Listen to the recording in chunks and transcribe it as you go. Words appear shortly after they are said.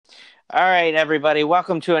All right, everybody.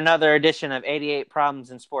 Welcome to another edition of 88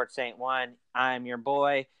 Problems in Sports Ain't One. I'm your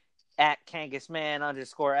boy at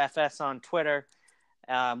KangusMan_FS on Twitter.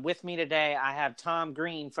 With me today, I have Tom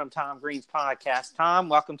Green from Tom Green's podcast. Tom,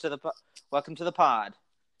 welcome to the pod.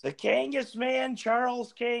 The Kangas man,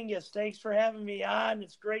 Charles Kangas. Thanks for having me on.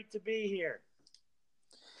 It's great to be here.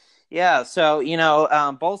 Yeah, so,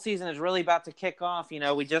 bowl season is really about to kick off.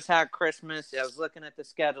 We just had Christmas. I was looking at the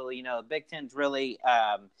schedule. The Big Ten's really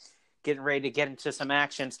getting ready to get into some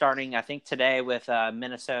action starting, I think, today with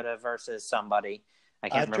Minnesota versus somebody. I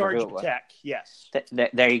can't remember Georgia who it was. Tech, yes.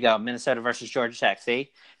 There you go, Minnesota versus Georgia Tech, see?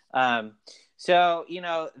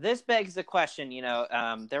 This begs the question,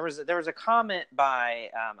 there was a comment by,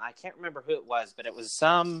 I can't remember who it was, but it was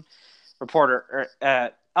some reporter.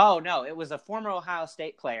 It was a former Ohio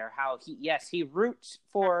State player, how he roots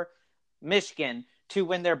for Michigan to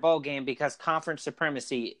win their bowl game because conference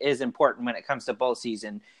supremacy is important when it comes to bowl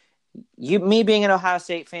season. Me being an Ohio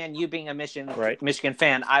State fan, you being a Michigan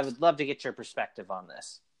fan, I would love to get your perspective on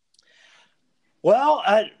this. Well,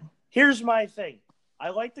 here's my thing.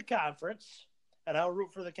 I like the conference, and I'll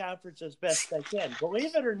root for the conference as best I can.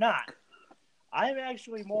 Believe it or not, I'm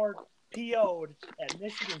actually more PO'd at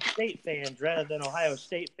Michigan State fans rather than Ohio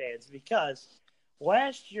State fans because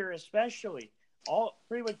last year especially,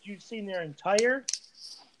 pretty much you've seen their entire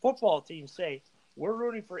football team say, we're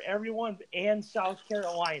rooting for everyone and South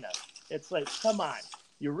Carolina. It's like, come on.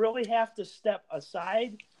 You really have to step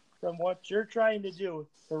aside from what you're trying to do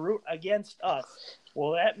to root against us.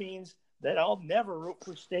 Well, that means that I'll never root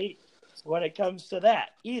for State when it comes to that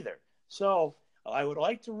either. So I would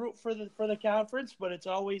like to root for the conference, but it's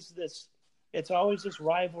always this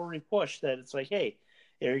rivalry push that it's like, hey,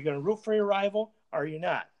 are you going to root for your rival or are you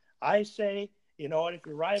not? I say, you know what, if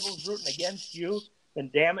your rival's rooting against you, then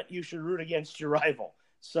damn it, you should root against your rival.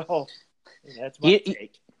 So that's my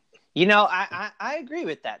take. I agree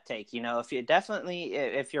with that take.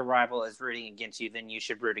 If your rival is rooting against you, then you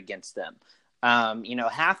should root against them.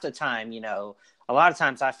 Half the time, a lot of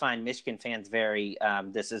times I find Michigan fans very,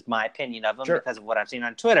 this is my opinion of them because of what I've seen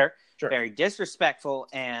on Twitter, very disrespectful.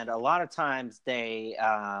 And a lot of times they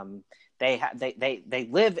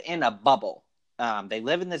live in a bubble. They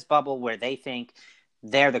live in this bubble where they think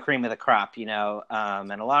they're the cream of the crop, and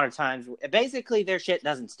a lot of times, basically, their shit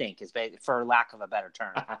doesn't stink, for lack of a better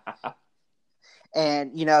term.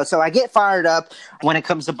 And, so I get fired up when it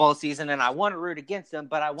comes to bowl season, and I want to root against them,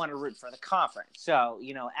 but I want to root for the conference. So,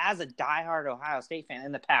 as a diehard Ohio State fan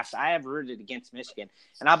in the past, I have rooted against Michigan,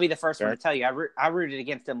 and I'll be the first one to tell you, I rooted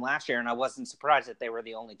against them last year, and I wasn't surprised that they were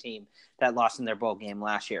the only team that lost in their bowl game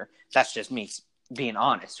last year. That's just me being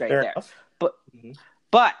honest there. Enough.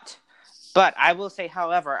 But I will say,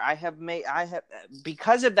 however, I have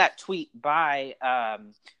because of that tweet by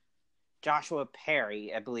Joshua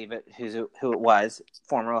Perry, I believe who it was,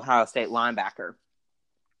 former Ohio State linebacker.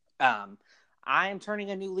 I am turning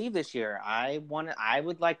a new leaf this year. I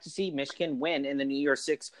would like to see Michigan win in the New Year's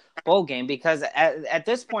Six bowl game because at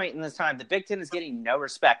this point in this time, the Big Ten is getting no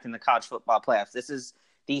respect in the college football playoffs. This is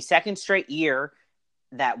the second straight year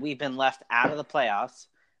that we've been left out of the playoffs.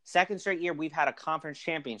 Second straight year we've had a conference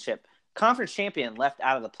champion left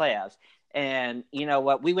out of the playoffs. And you know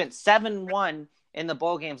what? We went 7-1 in the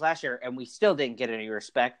bowl games last year, and we still didn't get any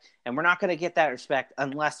respect. And we're not going to get that respect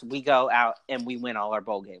unless we go out and we win all our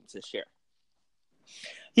bowl games this year.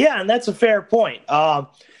 Yeah, and that's a fair point. Twice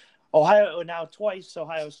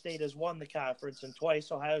Ohio State has won the conference, and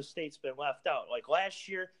twice Ohio State's been left out. Like last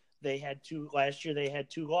year, they had two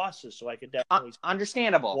losses, so I could definitely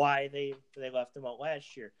understandable why they left them out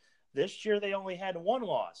last year. This year, they only had one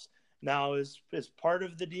loss. Now, is part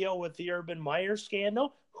of the deal with the Urban Meyer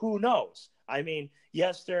scandal? Who knows? I mean,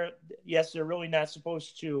 yes, they're really not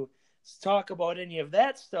supposed to talk about any of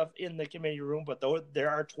that stuff in the committee room, but there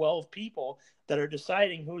are 12 people that are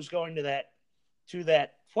deciding who's going to that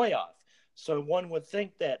playoff. So one would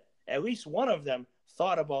think that at least one of them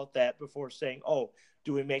thought about that before saying, "Oh,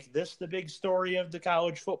 do we make this the big story of the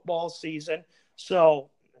college football season?" So,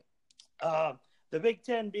 the Big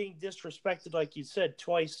Ten being disrespected, like you said,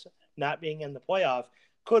 twice not being in the playoff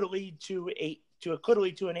could lead to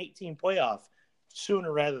an 18 playoff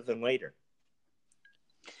sooner rather than later.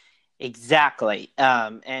 Exactly.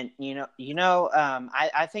 I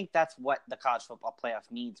think that's what the college football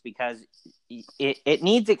playoff needs because it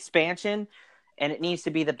needs expansion and it needs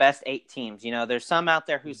to be the best 8 teams. There's some out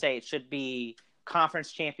there who say it should be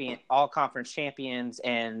all conference champions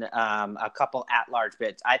and a couple at-large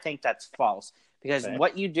bids. I think that's false because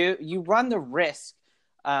what you do, you run the risk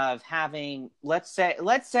of having, let's say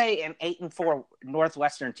an 8-4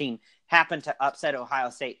 Northwestern team happen to upset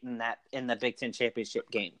Ohio State in the Big Ten championship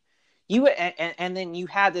game. And then you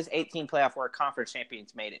had this 18 playoff where conference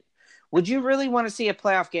champions made it. Would you really want to see a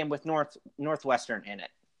playoff game with Northwestern in it?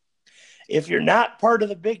 If you're not part of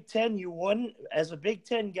the Big Ten, you wouldn't. As a Big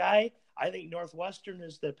Ten guy, I think Northwestern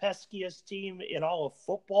is the peskiest team in all of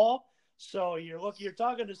football. So you're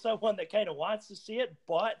talking to someone that kind of wants to see it,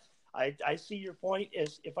 but I see your point.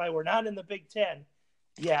 Is if I were not in the Big Ten,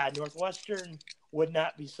 yeah, Northwestern would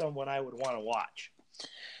not be someone I would want to watch.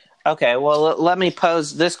 Okay, well, let me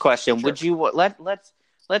pose this question: Sure. Would you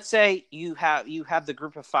let's say you have the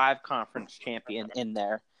Group of 5 conference champion in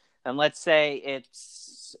there, and let's say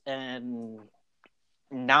it's an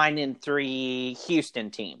 9-3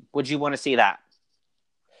 Houston team. Would you want to see that?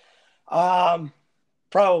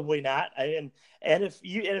 Probably not. And if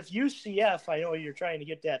UCF, I know you're trying to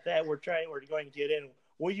get that we're going to get in.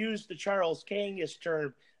 We'll use the Charles Kangas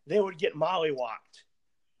term. They would get mollywopped.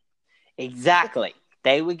 Exactly.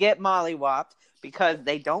 They would get mollywopped because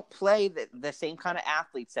they don't play the same kind of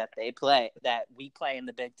athletes that we play in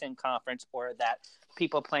the Big Ten Conference or that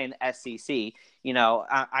people play in the SEC.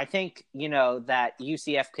 I think, that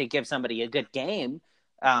UCF could give somebody a good game.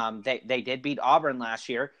 They did beat Auburn last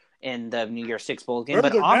year in the New Year's Six bowl game,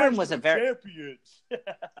 but Auburn was a very champions.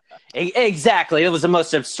 Exactly. It was the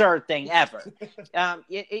most absurd thing ever.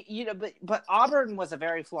 But Auburn was a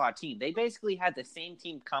very flawed team. They basically had the same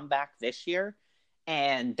team come back this year,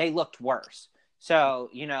 and they looked worse. So,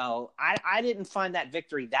 I didn't find that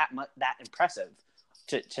victory that impressive,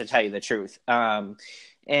 to tell you the truth.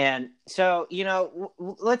 And so,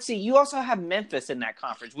 let's see. You also have Memphis in that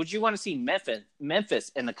conference. Would you want to see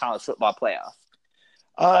Memphis in the college football playoff?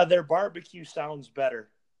 Their barbecue sounds better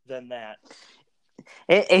than that.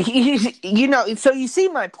 So you see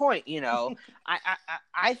my point.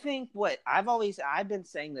 I think I've been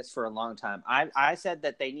saying this for a long time. I said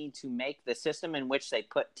that they need to make the system in which they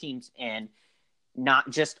put teams in not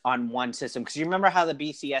just on one system, because you remember how the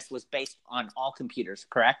BCS was based on all computers,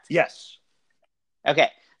 correct? Yes. Okay,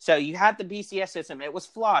 so you had the BCS system. It was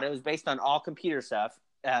flawed. It was based on all computer stuff,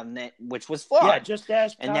 which was flawed. Yeah, just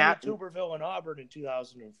ask Tuberville and Auburn in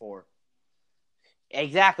 2004.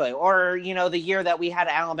 Exactly. Or, the year that we had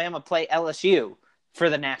Alabama play LSU for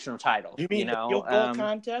the national title. You mean the field goal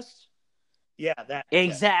contest? Yeah, that.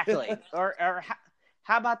 Exactly. or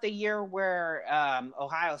how about the year where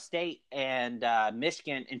Ohio State and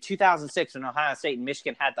Michigan in 2006, when Ohio State and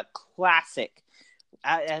Michigan had the classic,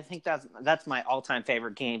 I think that's my all-time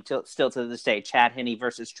favorite game still to this day, Chad Henne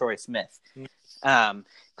versus Troy Smith.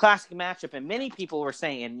 Classic matchup. And many people were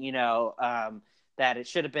saying, that it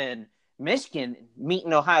should have been Michigan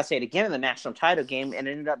meeting Ohio State again in the national title game, and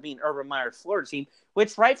it ended up being Urban Meyer's Florida team,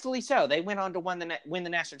 which rightfully so. They went on to win the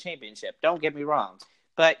national championship. Don't get me wrong.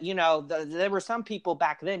 But, there were some people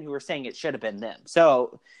back then who were saying it should have been them.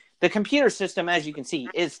 So the computer system, as you can see,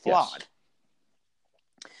 is flawed. Yes.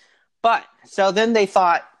 But so then they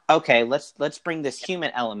thought, okay, let's bring this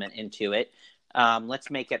human element into it.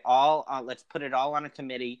 Let's make it all. Let's put it all on a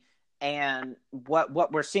committee. And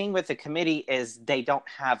what we're seeing with the committee is they don't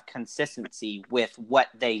have consistency with what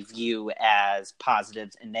they view as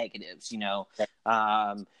positives and negatives.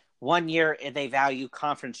 1 year they value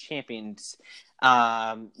conference champions.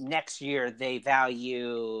 Next year they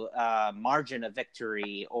value margin of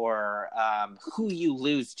victory or who you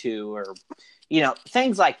lose to, or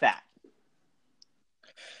things like that.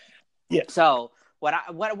 Yeah. So what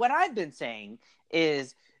I've been saying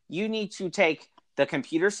is you need to take the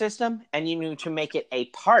computer system and you need to make it a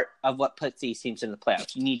part of what puts these teams in the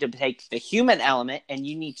playoffs. You need to take the human element and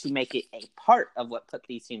you need to make it a part of what put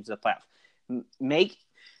these teams in the playoffs.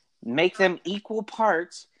 Make them equal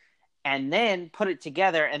parts and then put it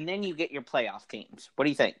together, and then you get your playoff teams. What do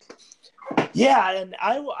you think? Yeah, and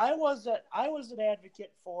I was an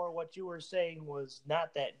advocate for what you were saying was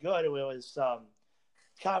not that good. It was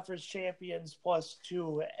conference champions plus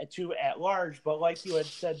two at large, but like you had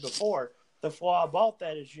said before, the flaw about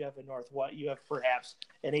that is you have perhaps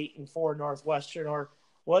an 8-4 Northwestern, or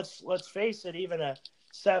let's face it, even a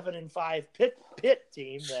 7-5 Pitt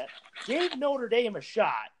team that gave Notre Dame a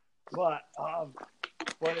shot. But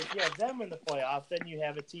if you have them in the playoff, then you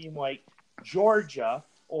have a team like Georgia,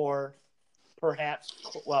 or perhaps,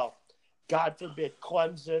 God forbid,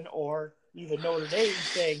 Clemson, or even Notre Dame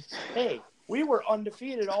saying, "Hey, we were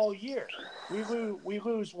undefeated all year. We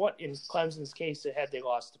lose what in Clemson's case had they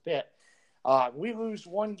lost to Pitt." We lose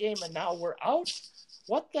one game and now we're out?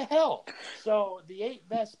 What the hell? So the 8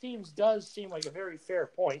 best teams does seem like a very fair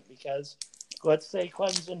point, because let's say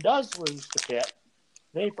Clemson does lose to Pitt,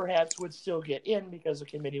 they perhaps would still get in because the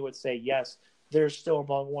committee would say, yes, they're still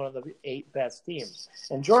among one of the 8 best teams.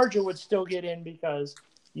 And Georgia would still get in because,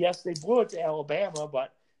 yes, they blew it to Alabama,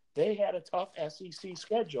 but they had a tough SEC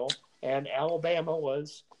schedule, and Alabama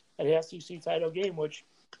was an SEC title game, which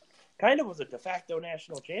kind of was a de facto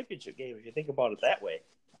national championship game if you think about it that way.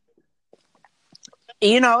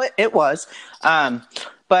 It was.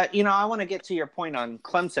 But I want to get to your point on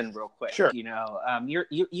Clemson real quick. Sure.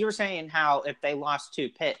 You were saying how if they lost to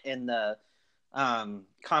Pitt in the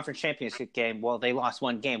conference championship game, well, they lost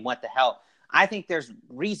one game. What the hell? I think there's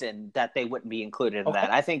reason that they wouldn't be included in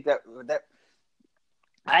that. I think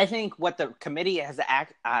I think what the committee has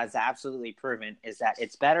absolutely proven is that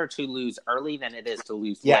it's better to lose early than it is to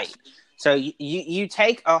lose late. So you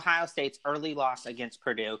take Ohio State's early loss against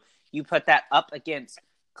Purdue, you put that up against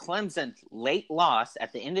Clemson's late loss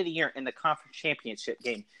at the end of the year in the conference championship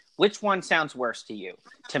game. Which one sounds worse to you?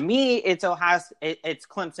 To me, it's it's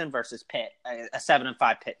Clemson versus Pitt, a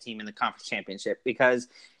 7-5 Pitt team in the conference championship, because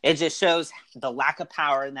it just shows the lack of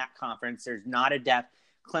power in that conference. There's not a depth.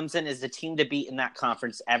 Clemson is the team to beat in that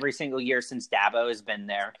conference every single year since Dabo has been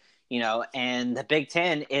there, and the Big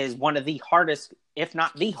Ten is one of the hardest, if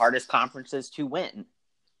not the hardest, conferences to win.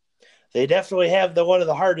 They definitely have one of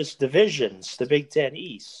the hardest divisions, the Big Ten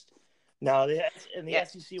East. Now, the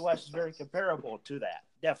SEC West is very comparable to that,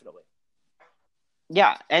 definitely.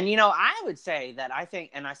 Yeah, and I would say that I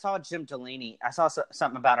think, and I saw Jim Delaney. I saw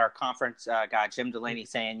something about our conference guy, Jim Delaney,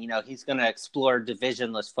 saying he's going to explore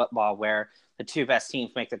divisionless football, where the two best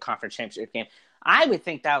teams make the conference championship game. I would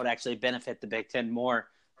think that would actually benefit the Big Ten more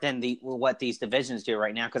than what these divisions do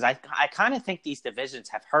right now, because I kind of think these divisions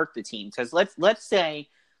have hurt the team. Because let's say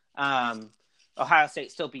Ohio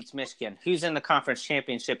State still beats Michigan. Who's in the conference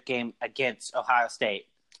championship game against Ohio State?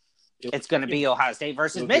 It's going to be Ohio State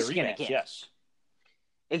versus Michigan again. Yes,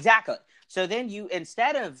 exactly. So then you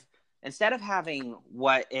instead of having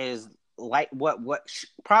what is like what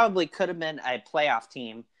probably could have been a playoff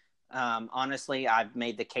team. Honestly, I've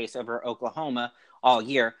made the case over Oklahoma all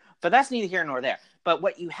year, but that's neither here nor there. But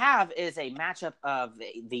what you have is a matchup of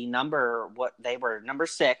the number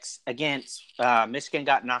 6 against Michigan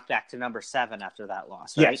got knocked back to number 7 after that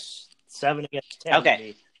loss, right? Yes, 7 against 10.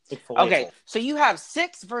 Okay. So you have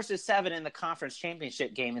 6 versus 7 in the conference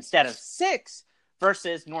championship game instead of 6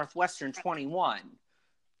 versus Northwestern 21.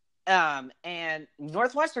 And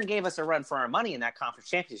Northwestern gave us a run for our money in that conference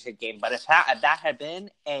championship game. But if that had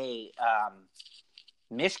been a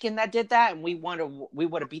Michigan that did that, and we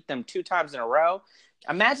would have beat them 2 times in a row.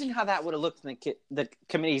 Imagine how that would have looked in the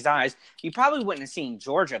committee's eyes. You probably wouldn't have seen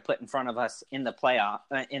Georgia put in front of us in the playoff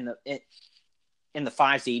in the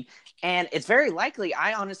 5 seed, and it's very likely.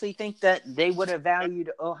 I honestly think that they would have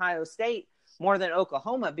valued Ohio State more than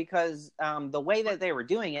Oklahoma, because the way that they were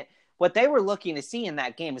doing it, what they were looking to see in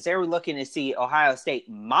that game is they were looking to see Ohio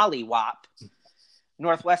State mollywop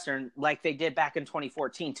Northwestern like they did back in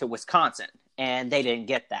 2014 to Wisconsin, and they didn't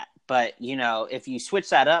get that. But, if you switch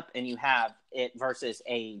that up and you have it versus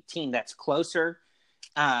a team that's closer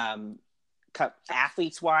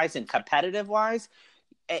athletes-wise and competitive-wise,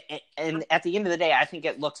 and at the end of the day, I think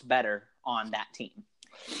it looks better on that team.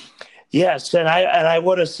 Yes, and I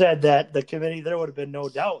would have said that the committee, there would have been no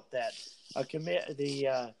doubt that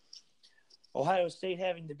Ohio State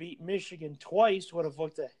having to beat Michigan twice would have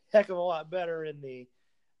looked a heck of a lot better in the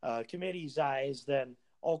committee's eyes than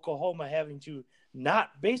Oklahoma having to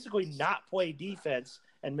not play defense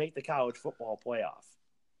and make the college football playoff.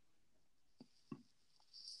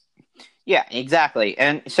 Yeah, exactly.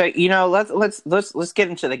 And so let's get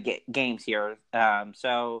into the games here. We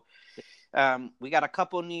got a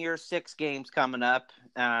couple New Year's 6 games coming up.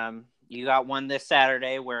 You got one this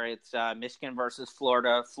Saturday where it's Michigan versus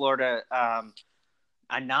Florida. Florida, a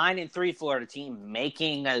 9-3 Florida team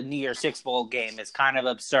making a New Year's 6 bowl game is kind of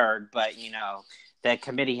absurd, but the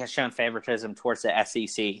committee has shown favoritism towards the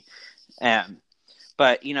SEC.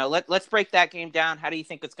 But let's break that game down. How do you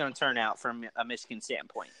think it's going to turn out from a Michigan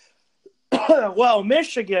standpoint? Well,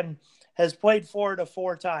 Michigan has played Florida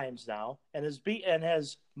 4 times now and has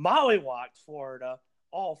mollywopped Florida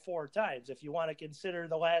all 4 times. If you want to consider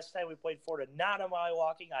the last time we played Florida not a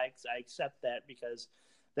mollywalking, I accept that because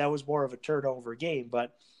that was more of a turnover game.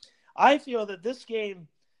 But I feel that this game,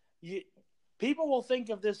 people will think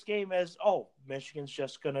of this game as, Michigan's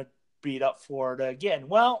just going to beat up Florida again.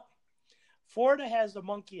 Well, Florida has a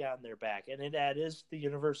monkey on their back, and that is the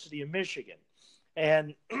University of Michigan.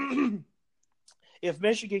 And if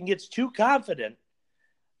Michigan gets too confident,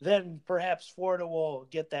 then perhaps Florida will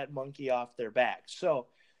get that monkey off their back. So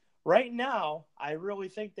right now, I really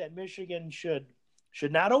think that Michigan should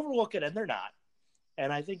not overlook it, and they're not.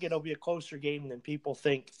 And I think it'll be a closer game than people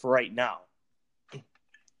think for right now.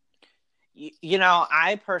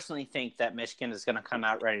 I personally think that Michigan is going to come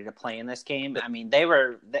out ready to play in this game. I mean,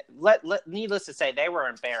 needless to say, they were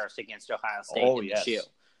embarrassed against Ohio State in the shoe.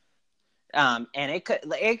 And it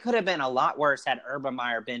could have been a lot worse had Urban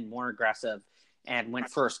Meyer been more aggressive and went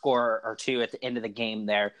for a score or two at the end of the game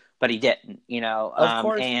there, but he didn't. Of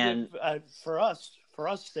course, and for us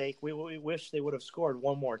sake, we wish they would have scored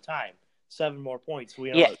one more time, 7 more points.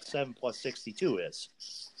 We know what 7 plus 62 is.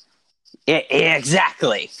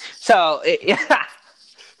 Exactly. So, yeah.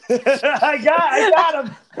 I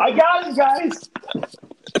got him, guys.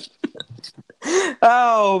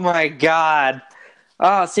 Oh my God.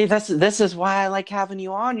 Oh, see, this is why I like having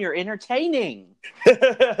you on. You're entertaining.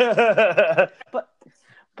 but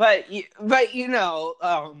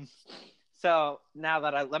so now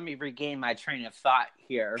that let me regain my train of thought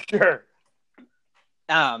here. Sure.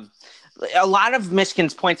 A lot of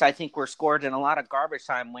Michigan's points, I think, were scored in a lot of garbage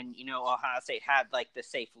time when, Ohio State had like the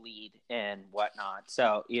safe lead and whatnot.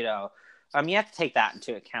 So, you have to take that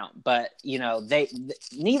into account. But,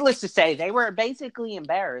 needless to say, they were basically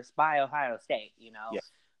embarrassed by Ohio State,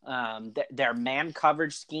 Yeah. Their man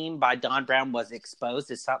coverage scheme by Don Brown was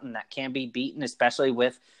exposed as something that can be beaten, especially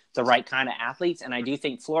with the right kind of athletes. And I do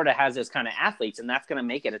think Florida has those kind of athletes, and that's going to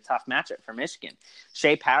make it a tough matchup for Michigan.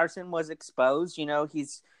 Shea Patterson was exposed.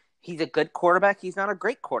 He's a good quarterback. He's not a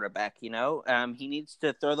great quarterback. He needs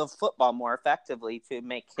to throw the football more effectively to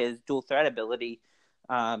make his dual threat ability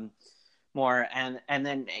more. And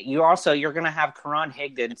then you're going to have Karan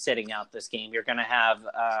Higdon sitting out this game. You're going to have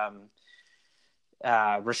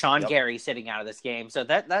Rashawn Gary sitting out of this game. So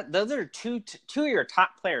those are two of your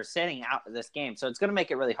top players sitting out of this game. So it's going to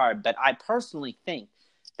make it really hard. But I personally think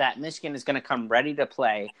that Michigan is going to come ready to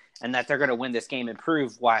play and that they're going to win this game and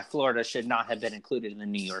prove why Florida should not have been included in the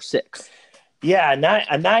New Year's Six. Yeah, a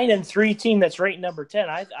 9-3 team that's ranked number 10.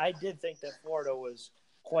 I did think that Florida was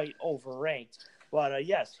quite overranked. But,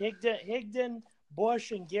 yes, Higdon,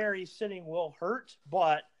 Bush, and Gary sitting will hurt.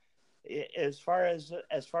 But as far as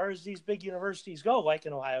these big universities go, like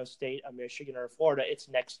in Ohio State, a Michigan, or Florida, it's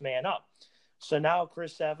next man up. So now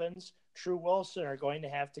Chris Evans, True Wilson are going to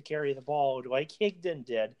have to carry the ball like Higdon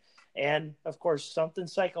did. And, of course, something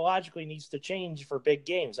psychologically needs to change for big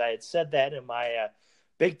games. I had said that in my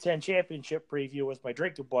Big Ten championship preview with my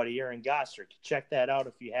drinking buddy, Aaron Gosser. Check that out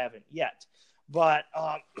if you haven't yet. But,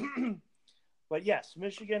 but yes,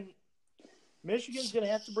 Michigan's going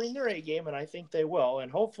to have to bring their A game, and I think they will.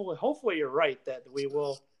 And hopefully you're right that we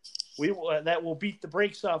will that will beat the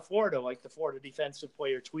brakes off Florida, like the Florida defensive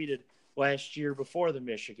player tweeted last year before the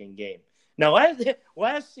Michigan game. Now,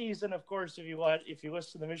 last season, of course, if you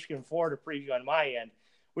listen to the Michigan-Florida preview on my end,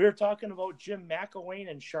 we were talking about Jim McElwain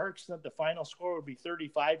and Sharks, that the final score would be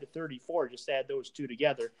 35-34. Just add those two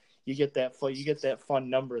together, you get that fun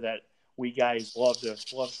number that we guys love to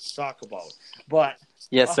talk about. But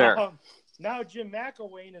yes, sir. Now Jim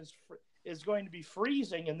McElwain is going to be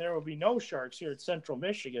freezing, and there will be no Sharks here at Central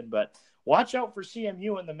Michigan. But watch out for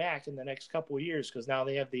CMU and the MAC in the next couple of years, because now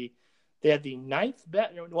they have the ninth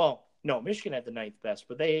best. Well, no, Michigan had the ninth best,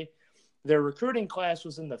 but their recruiting class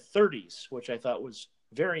was in the 30s, which I thought was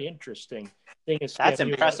very interesting. That's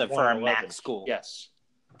impressive for a MAC school. Yes.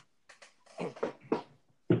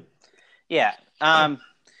 Yeah.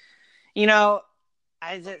 You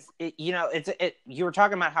were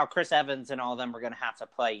talking about how Chris Evans and all of them are going to have to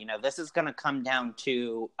play. This is going to come down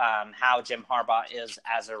to how Jim Harbaugh is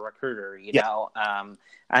as a recruiter.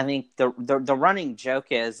 I think the running joke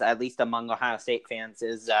is, at least among Ohio State fans,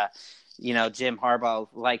 is Jim Harbaugh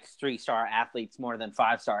likes 3-star athletes more than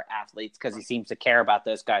 5-star athletes because he seems to care about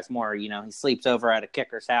those guys more. He sleeps over at a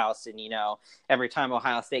kicker's house, and every time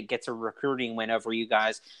Ohio State gets a recruiting win over you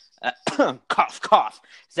guys. Cough, cough.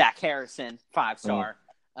 Zach Harrison, 5-star.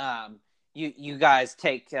 You guys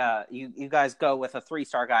take you guys go with a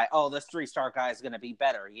 3-star guy. Oh, this 3-star guy is going to be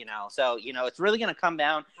better, So it's really going to come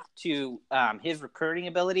down to his recruiting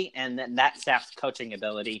ability and then that staff's coaching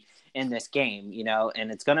ability in this game,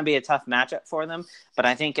 And it's going to be a tough matchup for them. But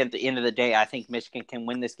I think at the end of the day, I think Michigan can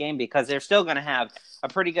win this game because they're still going to have a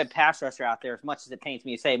pretty good pass rusher out there. As much as it pains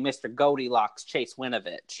me to say, Mr. Goldilocks, Chase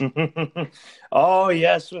Winovich. Oh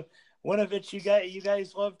yes. Winovich, you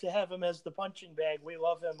guys love to have him as the punching bag. We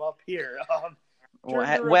love him up here. The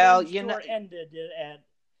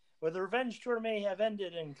revenge tour may have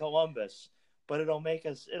ended in Columbus, but it'll make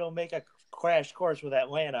a crash course with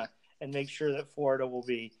Atlanta and make sure that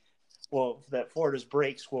Florida's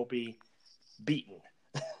brakes will be beaten.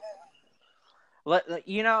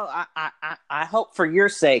 I hope for your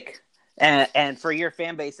sake and for your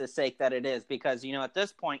fan base's sake that it is, because at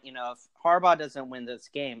this point, if Harbaugh doesn't win this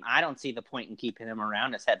game, I don't see the point in keeping him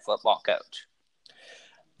around as head football coach.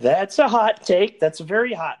 That's a hot take. That's a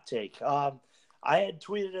very hot take. I had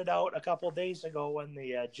tweeted it out a couple of days ago when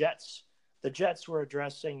the Jets were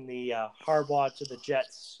addressing the Harbaugh to the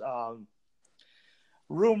Jets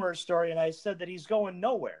rumor story, and I said that he's going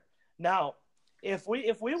nowhere. Now, if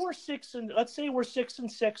we were let's say we're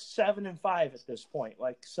 6-6, 7-5 at this point,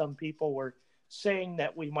 like some people were saying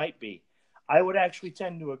that we might be, I would actually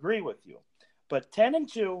tend to agree with you. But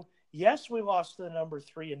 10-2, yes, we lost to the number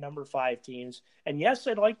 3 and number 5 teams, and yes,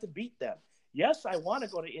 I'd like to beat them. Yes, I want to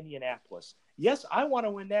go to Indianapolis. Yes, I want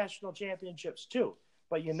to win national championships too.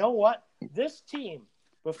 But you know what? This team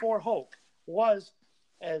before Hoke was,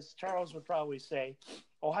 as Charles would probably say,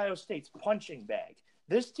 Ohio State's punching bag.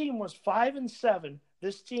 This team was 5-7.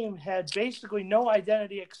 This team had basically no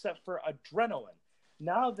identity except for adrenaline.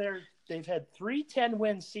 Now they've had 3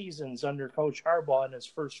 10-win seasons under Coach Harbaugh in his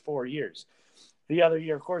first 4 years. The other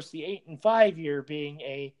year, of course, the 8-5 year being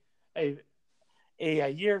a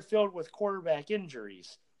year filled with quarterback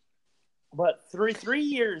injuries. But 3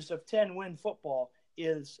 years of 10-win football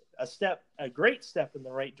is a great step in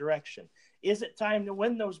the right direction. Is it time to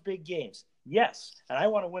win those big games? Yes, and I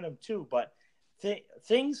want to win them too, but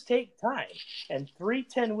things take time. And 3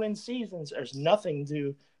 10-win seasons, there's nothing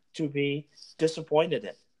to be disappointed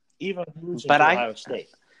in, even losing to Ohio State.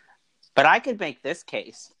 But I could make this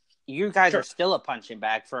case. You guys are still a punching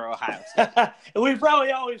bag for Ohio State. We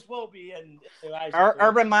probably always will be.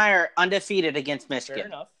 Urban Meyer undefeated against Michigan. Fair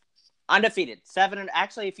enough. Undefeated. 7.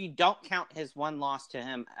 Actually, if you don't count his one loss to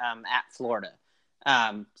him at Florida,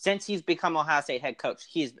 since he's become Ohio State head coach,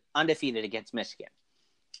 he's undefeated against Michigan.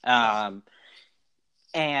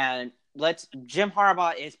 And Jim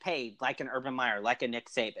Harbaugh is paid like an Urban Meyer, like a Nick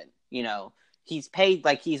Saban. You know, he's paid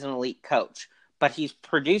like he's an elite coach, but he's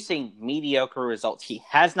producing mediocre results. He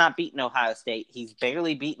has not beaten Ohio State. He's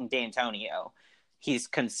barely beaten D'Antonio. He's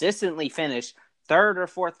consistently finished 3rd or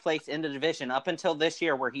 4th place in the division up until this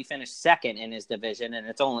year, where he finished 2nd in his division,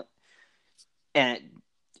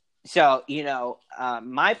 so,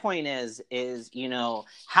 my point is,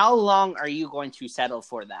 how long are you going to settle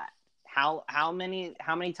for that? How many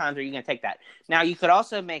times are you going to take that? Now, you could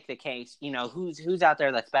also make the case, who's out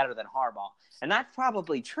there that's better than Harbaugh, and that's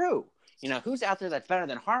probably true. Who's out there that's better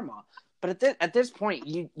than Harbaugh? But at this point,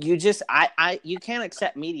 you can't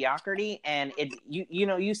accept mediocrity, and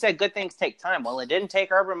you said good things take time. Well, it didn't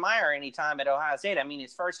take Urban Meyer any time at Ohio State. I mean,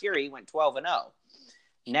 his first year he went 12-0.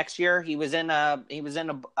 Next year he was in a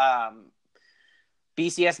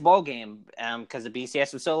BCS bowl game because the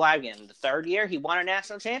BCS was still alive again. The 3rd year he won a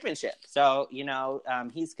national championship. So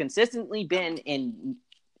he's consistently been in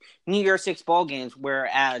New Year's Six bowl games,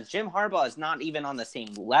 whereas Jim Harbaugh is not even on the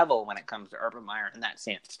same level when it comes to Urban Meyer in that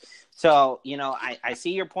sense. So, I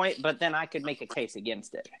see your point, but then I could make a case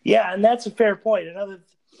against it. Yeah, and that's a fair point.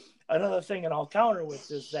 Another thing, and I'll counter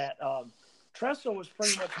with, is that Tressel was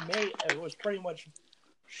pretty much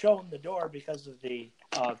shown the door because of the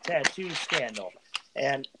tattoo scandal.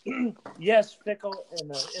 And yes, Fickell in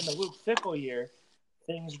the Luke Fickell year,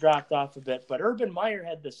 things dropped off a bit, but Urban Meyer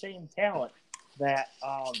had the same talent that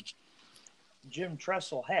Jim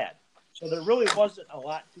Tressel had. So there really wasn't a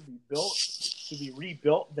lot to be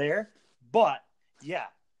rebuilt there. But yeah,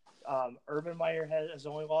 Urban Meyer has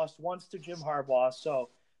only lost once to Jim Harbaugh, so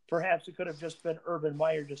perhaps it could have just been Urban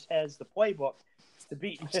Meyer just has the playbook to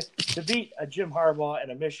beat a Jim Harbaugh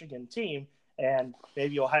and a Michigan team, and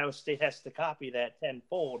maybe Ohio State has to copy that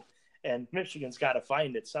tenfold, and Michigan's got to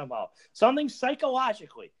find it somehow. Something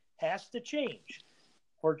psychologically has to change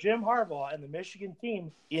for Jim Harbaugh and the Michigan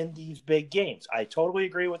team in these big games. I totally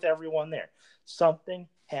agree with everyone there. Something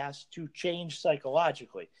has to change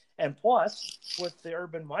psychologically. And plus, with the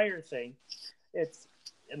Urban Meyer thing, it's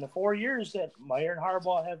in the 4 years that Meyer and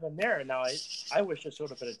Harbaugh have been there. Now, I wish this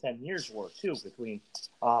would have been a 10 years war, too, between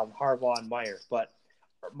Harbaugh and Meyer. But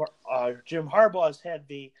Jim Harbaugh's had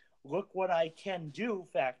the look what I can do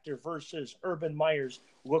factor versus Urban Meyer's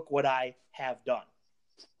look what I have done.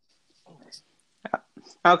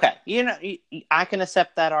 Okay. I can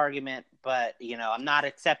accept that argument, but, I'm not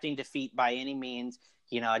accepting defeat by any means.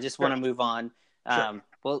 I just want to move on. Sure.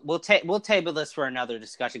 We'll table this for another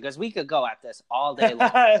discussion because we could go at this all day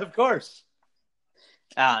long. Of course.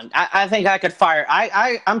 I think I could fire.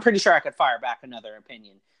 I'm pretty sure I could fire back another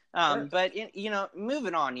opinion. Sure. But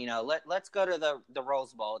moving on. Let's go to the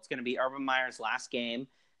Rose Bowl. It's going to be Urban Meyer's last game.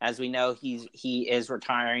 As we know, he is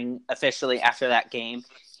retiring officially after that game.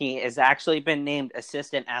 He has actually been named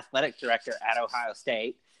assistant athletic director at Ohio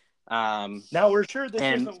State. Now we're sure this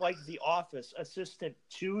isn't like The Office, assistant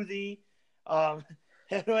to the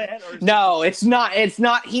head man. No, it's not. It's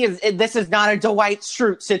not. This is not a Dwight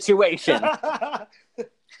Schrute situation.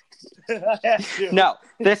 I had to. No,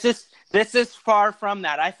 this is far from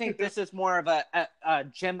that. I think this is more of a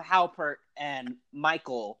Jim Halpert and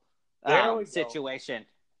Michael situation.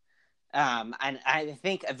 And I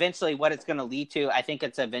think eventually what it's going to lead to, I think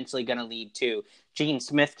it's eventually going to lead to Gene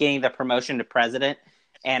Smith getting the promotion to president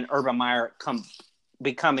and Urban Meyer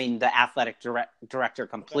becoming the athletic director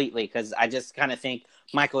completely, because I just kind of think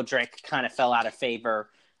Michael Drake kind of fell out of favor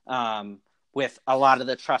with a lot of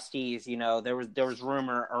the trustees. You know, there was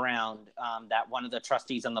rumor around that one of the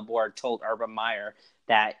trustees on the board told Urban Meyer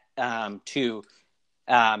that to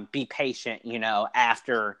be patient, you know,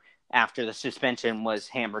 after the suspension was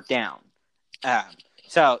hammered down.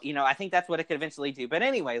 So, you know, I think that's what it could eventually do. But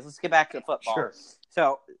anyways, let's get back to football. Sure.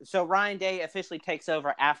 So Ryan Day officially takes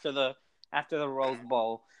over after the Rose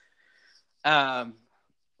Bowl.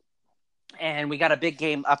 And we got a big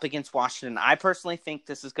game up against Washington. I personally think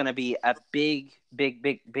this is going to be a big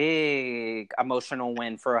emotional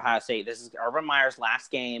win for Ohio State. This is Urban Meyer's last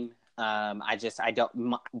game.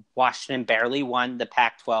 Washington barely won the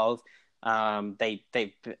Pac-12. They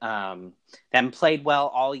haven't played well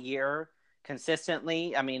all year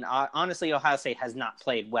consistently. I mean, honestly, Ohio State has not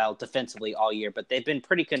played well defensively all year, but they've been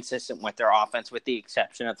pretty consistent with their offense, with the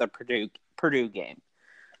exception of the Purdue game.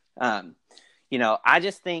 You know, I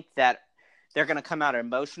just think that they're going to come out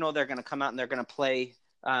emotional. They're going to come out and they're going to play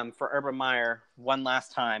for Urban Meyer one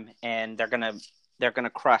last time, and they're going to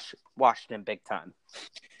crush Washington big time.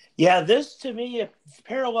 Yeah, this to me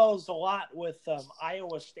parallels a lot with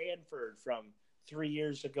Iowa Stanford from 3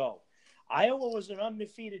 years ago. Iowa was an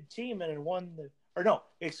undefeated team and they had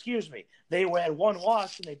one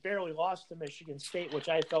loss and they barely lost to Michigan State, which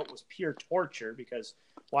I felt was pure torture, because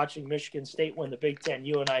watching Michigan State win the Big Ten,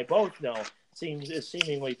 you and I both know, is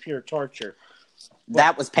seemingly pure torture.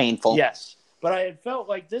 That was painful. Yes, but I had felt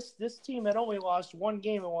like this team had only lost one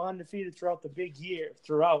game and were undefeated throughout the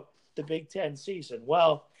Big Ten season.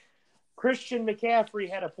 Well, Christian McCaffrey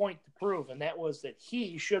had a point to prove, and that was that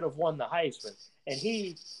he should have won the Heisman, and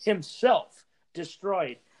he himself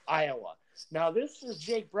destroyed Iowa. Now, this is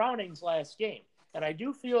Jake Browning's last game, and I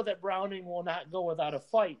do feel that Browning will not go without a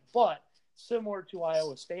fight, but similar to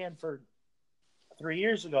Iowa Stanford 3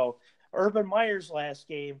 years ago, Urban Meyer's last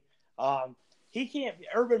game,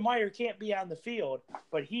 Urban Meyer can't be on the field,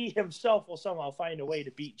 but he himself will somehow find a way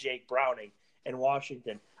to beat Jake Browning in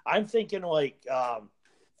Washington. I'm thinking like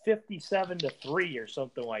 57-3 or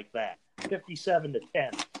something like that.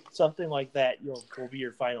 57-10, something like that will be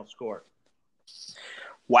your final score.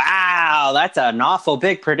 Wow, that's an awful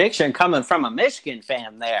big prediction coming from a Michigan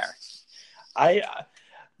fan there.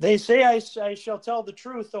 They say I shall tell the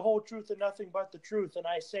truth, the whole truth, and nothing but the truth, and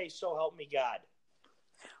I say, so help me God.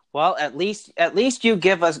 Well, at least you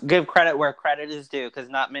give credit where credit is due, because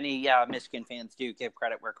not many Michigan fans do give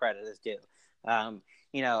credit where credit is due.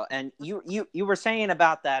 You know, and you were saying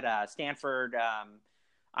about that Stanford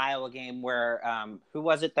Iowa game where who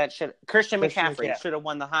was it that Christian McCaffrey should have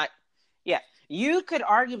won the Heisman? Yeah, you could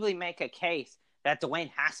arguably make a case that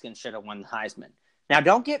Dwayne Haskins should have won the Heisman. Now,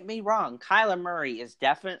 don't get me wrong, Kyler Murray is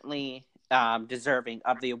definitely deserving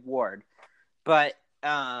of the award, but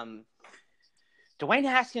Dwayne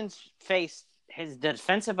Haskins faced his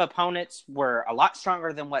defensive opponents were a lot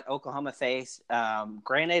stronger than what Oklahoma faced.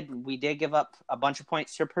 Granted, we did give up a bunch of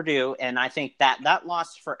points to Purdue, and I think that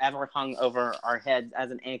loss forever hung over our heads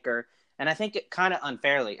as an anchor, and I think it kind of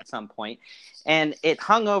unfairly at some point. And it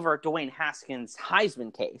hung over Dwayne Haskins'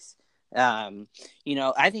 Heisman case. You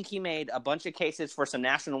know, I think he made a bunch of cases for some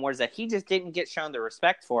national awards that he just didn't get shown the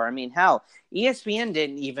respect for. I mean, hell, ESPN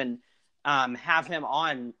didn't even have him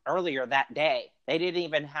on earlier that day. They didn't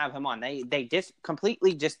even have him on. They just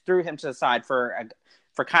completely just threw him to the side for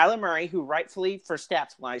Kyler Murray, who rightfully for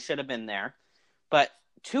stats wise should have been there. But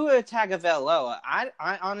Tua Tagovailoa,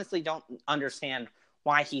 I honestly don't understand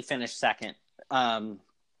why he finished second.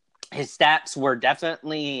 His stats were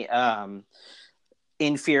definitely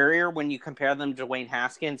inferior when you compare them to Dwayne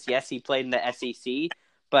Haskins. Yes, he played in the SEC,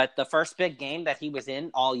 but the first big game that he was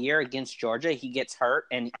in all year against Georgia, he gets hurt.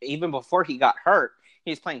 And even before he got hurt,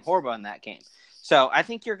 he was playing horrible in that game. So I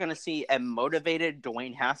think you're going to see a motivated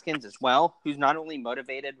Dwayne Haskins as well, who's not only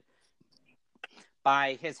motivated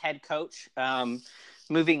by his head coach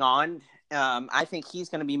moving on. I think he's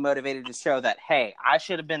going to be motivated to show that, hey, I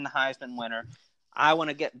should have been the Heisman winner. I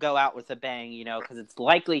want to go out with a bang, you know, because it's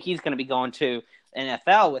likely he's going to be going to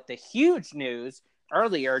NFL with the huge news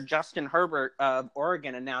earlier, Justin Herbert of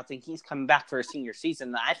Oregon announcing he's coming back for a senior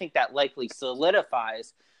season. I think that likely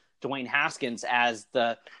solidifies Dwayne Haskins as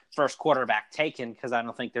the first quarterback taken, because I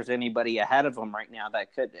don't think there's anybody ahead of him right now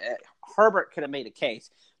that could. Herbert could have made a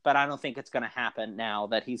case, but I don't think it's going to happen now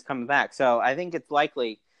that he's coming back. So I think it's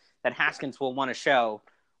likely that Haskins will want to show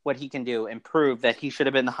what he can do and prove that he should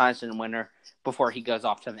have been the Heisman winner before he goes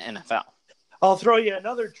off to the NFL. I'll throw you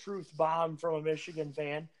another truth bomb from a Michigan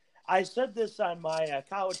fan. I said this on my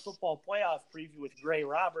college football playoff preview with Gray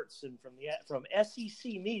Robertson from SEC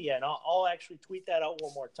Media, and I'll actually tweet that out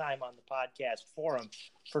one more time on the podcast forum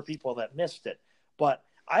for people that missed it. But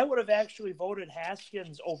I would have actually voted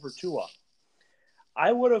Haskins over Tua.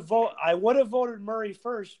 I would have voted Murray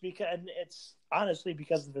first and it's honestly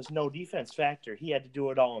because of his no defense factor. He had to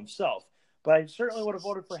do it all himself. But I certainly would have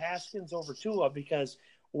voted for Haskins over Tua because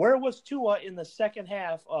where was Tua in the second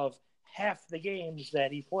half of half the games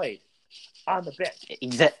that he played? On the bench.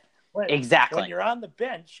 Exactly. When you're on the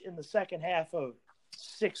bench in the second half of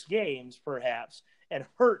 6 games, perhaps, and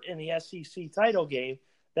hurt in the SEC title game,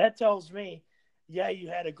 that tells me, yeah, you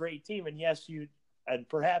had a great team, and yes, and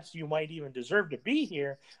perhaps you might even deserve to be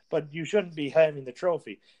here, but you shouldn't be having the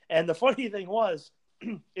trophy. And the funny thing was,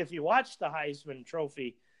 if you watched the Heisman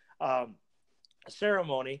Trophy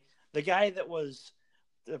ceremony, the guy that was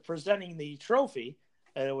presenting the trophy,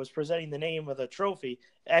 and it was presenting the name of the trophy,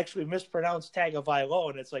 actually mispronounced Tagovailoa,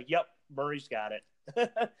 and it's like, yep, Murray's got it.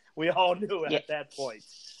 We all knew at that point.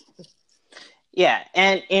 Yeah,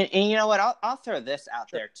 and you know what? I'll throw this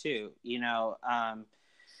out there too. You know,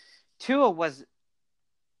 Tua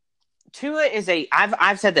is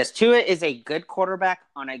I've said this. Tua is a good quarterback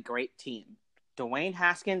on a great team. Dwayne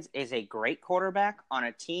Haskins is a great quarterback on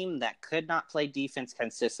a team that could not play defense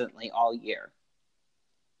consistently all year.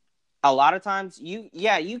 A lot of times,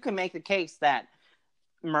 you can make the case that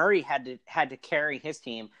Murray had to carry his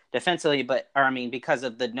team defensively, because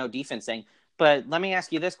of the no defense thing. But let me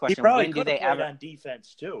ask you this question: when do they ever on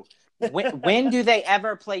defense too? when do they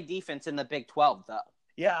ever play defense in the Big 12 though?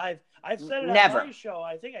 Yeah, I've said it Never. on my show.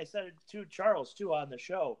 I think I said it to Charles too on the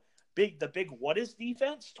show. The big what is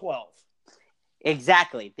defense? 12.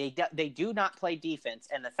 Exactly. They do not play defense,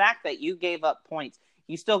 and the fact that you gave up points,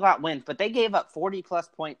 you still got wins, but they gave up 40-plus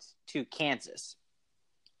points to Kansas.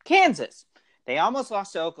 They almost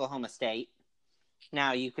lost to Oklahoma State.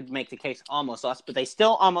 Now, you could make the case almost lost, but they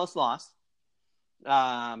still almost lost.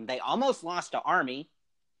 They almost lost to Army.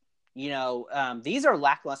 These are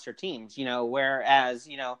lackluster teams, whereas,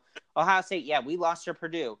 Ohio State, yeah, we lost to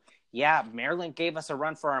Purdue. Yeah, Maryland gave us a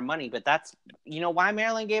run for our money, but that's, why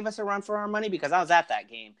Maryland gave us a run for our money? Because I was at that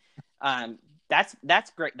game.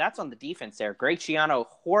 That's great. That's on the defense there. Greg Schiano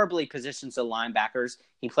horribly positions the linebackers.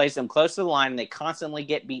 He plays them close to the line, and they constantly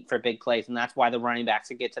get beat for big plays, and that's why the running backs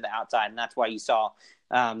get to the outside, and that's why you saw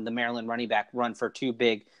the Maryland running back run for 2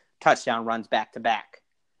 big touchdown runs back to back.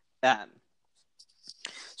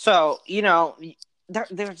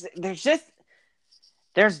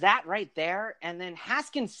 There's that right there, and then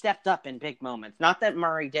Haskins stepped up in big moments. Not that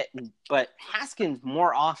Murray didn't, but Haskins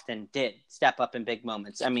more often did step up in big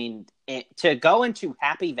moments. I mean, to go into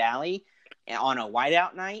Happy Valley on a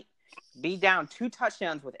whiteout night, be down 2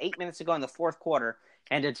 touchdowns with 8 minutes to go in the fourth quarter,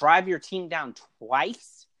 and to drive your team down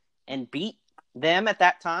twice and beat them at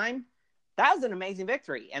that time, that was an amazing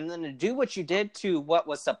victory. And then to do what you did to what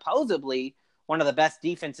was supposedly one of the best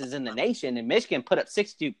defenses in the nation, and Michigan put up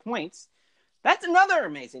 62 points, that's another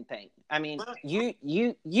amazing thing. I mean,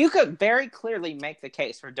 you could very clearly make the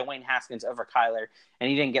case for Dwayne Haskins over Kyler, and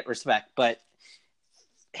he didn't get respect. But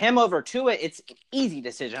him over Tua, it's an easy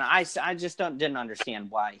decision. I just didn't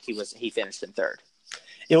understand why he finished in third.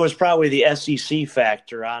 It was probably the SEC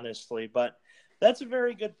factor, honestly. But that's a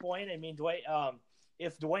very good point. I mean, Dwayne,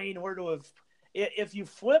 if Dwayne were to have – if you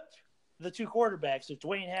flip – the 2 quarterbacks, if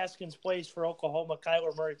Dwayne Haskins plays for Oklahoma,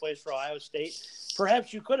 Kyler Murray plays for Ohio State,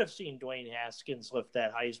 perhaps you could have seen Dwayne Haskins lift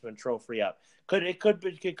that Heisman Trophy up. It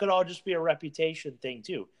could all just be a reputation thing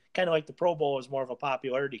too. Kind of like the Pro Bowl is more of a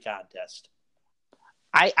popularity contest.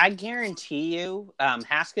 I guarantee you,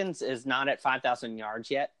 Haskins is not at 5,000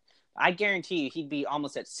 yards yet. I guarantee you he'd be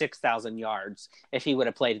almost at 6,000 yards if he would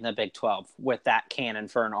have played in the Big 12 with that cannon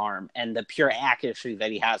for an arm and the pure accuracy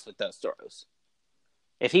that he has with those throws.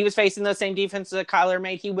 If he was facing those same defenses that Kyler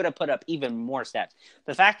made, he would have put up even more stats.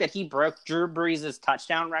 The fact that he broke Drew Brees'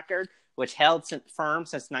 touchdown record, which held firm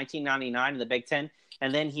since 1999 in the Big Ten,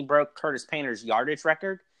 and then he broke Curtis Painter's yardage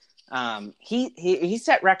record. He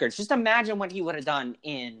set records. Just imagine what he would have done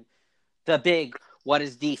in the big what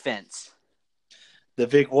is defense. The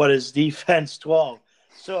big what is defense 12.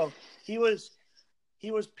 So he was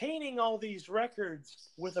painting all these records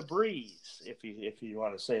with a breeze, if you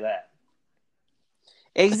want to say that.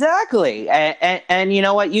 Exactly. And you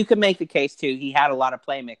know what? You could make the case too. He had a lot of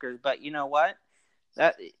playmakers, but you know what?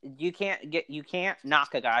 You can't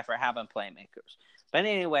knock a guy for having playmakers. But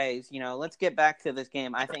anyways, let's get back to this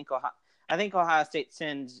game. I think Ohio State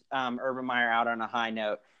sends Urban Meyer out on a high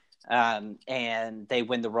note. and they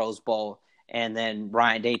win the Rose Bowl. And then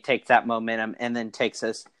Ryan Day takes that momentum and then takes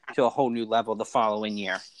us to a whole new level the following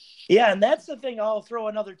year. Yeah, and that's the thing. I'll throw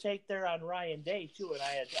another take there on Ryan Day too. And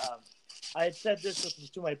I had said this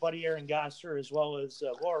to my buddy Aaron Gosser as well as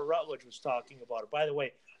Laura Rutledge was talking about it. By the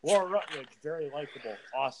way, Laura Rutledge, very likable,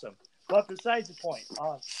 awesome. But besides the point,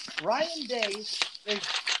 Ryan Day is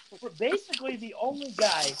basically the only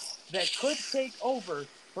guy that could take over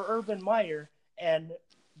for Urban Meyer and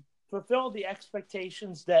fulfill the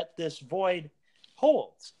expectations that this void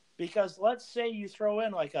holds. Because let's say you throw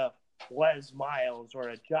in like a Les Miles or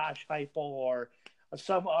a Josh Heupel or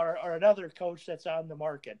another coach that's on the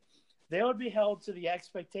market, they would be held to the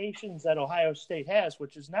expectations that Ohio State has,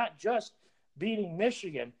 which is not just beating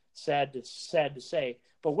Michigan, sad to say,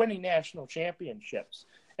 but winning national championships.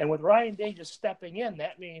 And with Ryan Day just stepping in,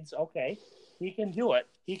 that means, okay, he can do it.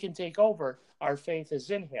 He can take over. Our faith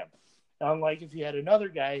is in him. Unlike if you had another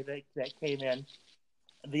guy that came in,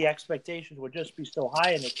 the expectations would just be so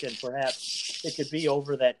high in the chin, perhaps it could be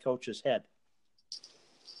over that coach's head.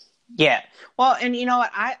 Yeah. Well, and you know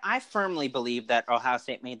what? I firmly believe that Ohio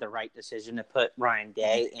State made the right decision to put Ryan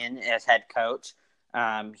Day in as head coach.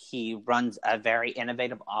 He runs a very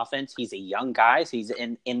innovative offense. He's a young guy. So he's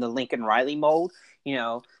in the Lincoln Riley mold. You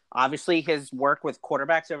know, obviously his work with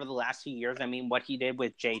quarterbacks over the last few years, I mean, what he did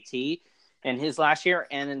with JT in his last year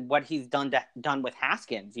and what he's done with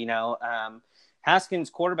Haskins, you know, Haskins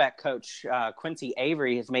quarterback coach, Quincy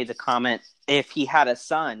Avery, has made the comment, if he had a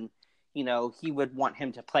son, you know, he would want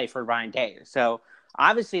him to play for Ryan Day. So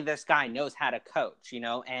obviously this guy knows how to coach, you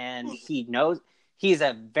know, and he knows he's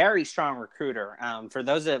a very strong recruiter. For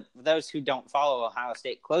those who don't follow Ohio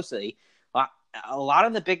State closely, a lot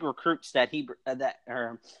of the big recruits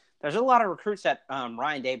there's a lot of recruits that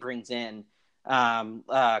Ryan Day brings in.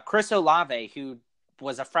 Chris Olave, who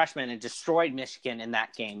was a freshman and destroyed Michigan in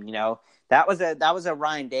that game, you know, that was a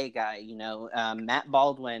Ryan Day guy, you know. Matt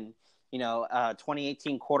Baldwin, you know,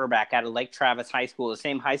 2018 quarterback out of Lake Travis High School, the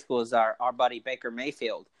same high school as our buddy Baker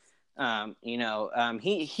Mayfield. You know,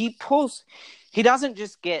 he doesn't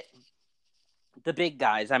just get the big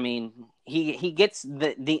guys. I mean, he gets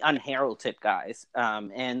the unheralded guys.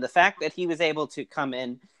 And the fact that he was able to come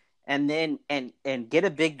in and then and get a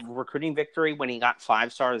big recruiting victory when he got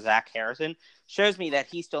 5-star Zach Harrison shows me that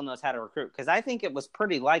he still knows how to recruit. Because I think it was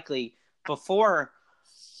pretty likely before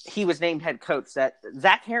he was named head coach that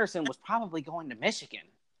Zach Harrison was probably going to Michigan.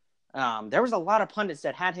 There was a lot of pundits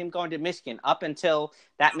that had him going to Michigan up until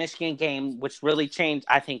that Michigan game, which really changed,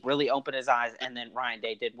 I think, really opened his eyes, and then Ryan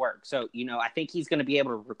Day did work. So, you know, I think he's going to be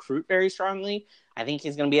able to recruit very strongly. I think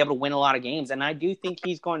he's going to be able to win a lot of games, and I do think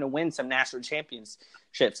he's going to win some national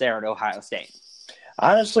championships there at Ohio State.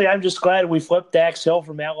 Honestly, I'm just glad we flipped Dax Hill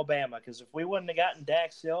from Alabama, because if we wouldn't have gotten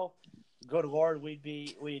Dax Hill, good Lord,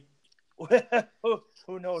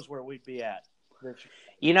 who knows where we'd be at.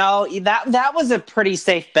 You know, that was a pretty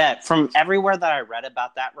safe bet. From everywhere that I read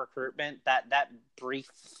about that recruitment, that brief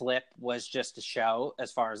flip was just a show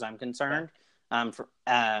as far as I'm concerned.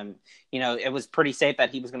 You know, it was pretty safe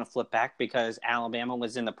that he was going to flip back because Alabama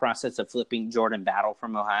was in the process of flipping Jordan Battle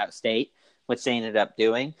from Ohio State, which they ended up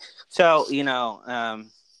doing. So, you know,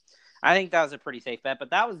 I think that was a pretty safe bet, but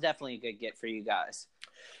that was definitely a good get for you guys.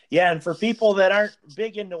 Yeah, and for people that aren't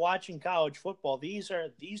big into watching college football, these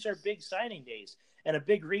are big signing days, and a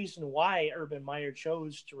big reason why Urban Meyer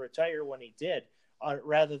chose to retire when he did,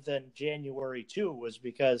 rather than January 2, was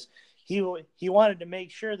because he wanted to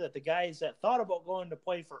make sure that the guys that thought about going to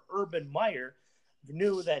play for Urban Meyer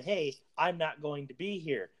knew that, hey, I'm not going to be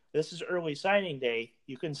here. This is early signing day.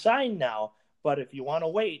 You can sign now, but if you want to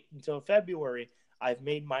wait until February, I've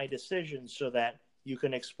made my decision so that you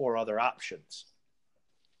can explore other options.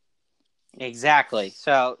 Exactly.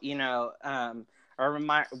 So, you know,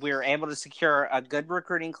 we were able to secure a good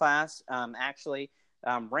recruiting class. Actually,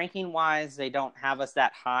 ranking-wise, they don't have us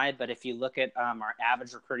that high, but if you look at our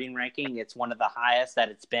average recruiting ranking, it's one of the highest that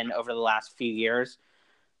it's been over the last few years.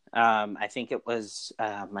 I think it was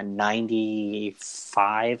a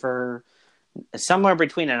 95 or somewhere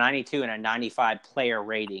between a 92 and a 95 player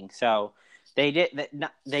rating. So they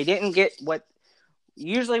didn't get what.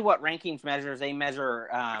 Usually what rankings measures, they measure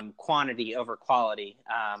quantity over quality.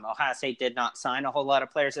 Ohio State did not sign a whole lot of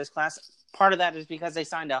players this class. Part of that is because they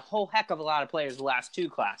signed a whole heck of a lot of players the last two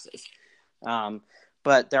classes.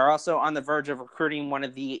 But they're also on the verge of recruiting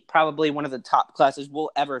probably one of the top classes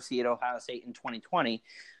we'll ever see at Ohio State in 2020.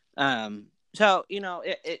 So, you know,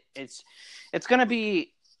 it's going to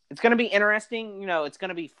be interesting. You know, it's going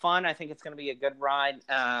to be fun. I think it's going to be a good ride.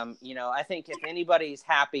 You know, I think if anybody's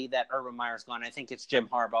happy that Urban Meyer's gone, I think it's Jim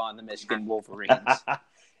Harbaugh and the Michigan Wolverines.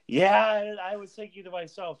 Yeah, I was thinking to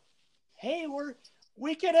myself, hey,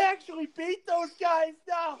 we can actually beat those guys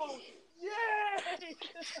now. Yay!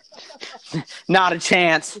 Not a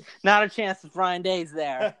chance. Not a chance if Ryan Day's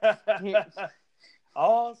there.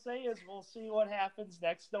 All I'll say is we'll see what happens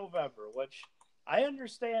next November, which I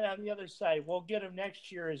understand on the other side. We'll get him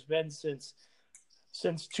next year has been since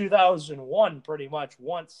 2001, pretty much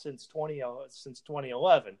once since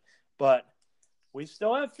 2011. But we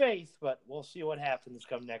still have faith, but we'll see what happens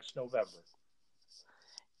come next November.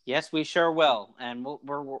 Yes, we sure will, and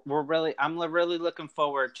I'm really looking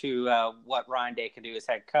forward to what Ryan Day can do as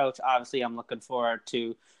head coach. Obviously, I'm looking forward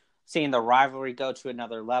to seeing the rivalry go to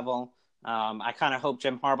another level. I kind of hope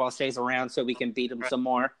Jim Harbaugh stays around so we can beat him some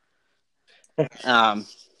more.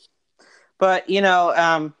 But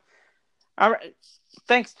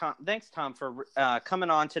thanks, Tom. Thanks, Tom, for coming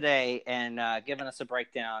on today and giving us a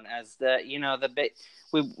breakdown. As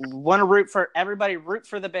we want to root for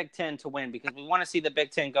the Big Ten to win because we want to see the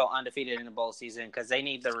Big Ten go undefeated in the bowl season because they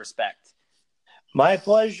need the respect. My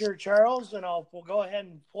pleasure, Charles, and we'll go ahead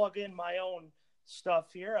and plug in my own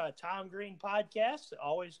stuff here. Tom Green Podcast.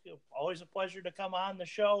 Always a pleasure to come on the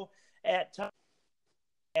show at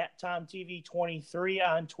TomTV23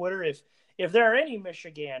 on Twitter. If there are any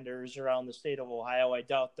Michiganders around the state of Ohio, I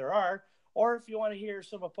doubt there are, or if you want to hear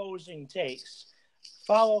some opposing takes,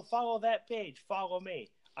 follow that page. Follow me.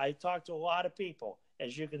 I talk to a lot of people.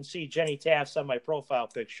 As you can see, Jenny Taft's on my profile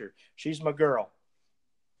picture. She's my girl.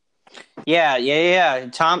 Yeah.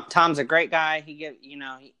 Tom's a great guy. You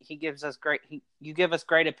give us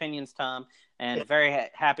great opinions, Tom, and very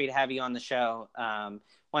happy to have you on the show.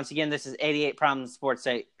 Once again, this is 88 Problems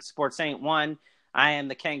Sports Ain't One. I am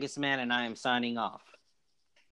the Kangas Man, and I am signing off.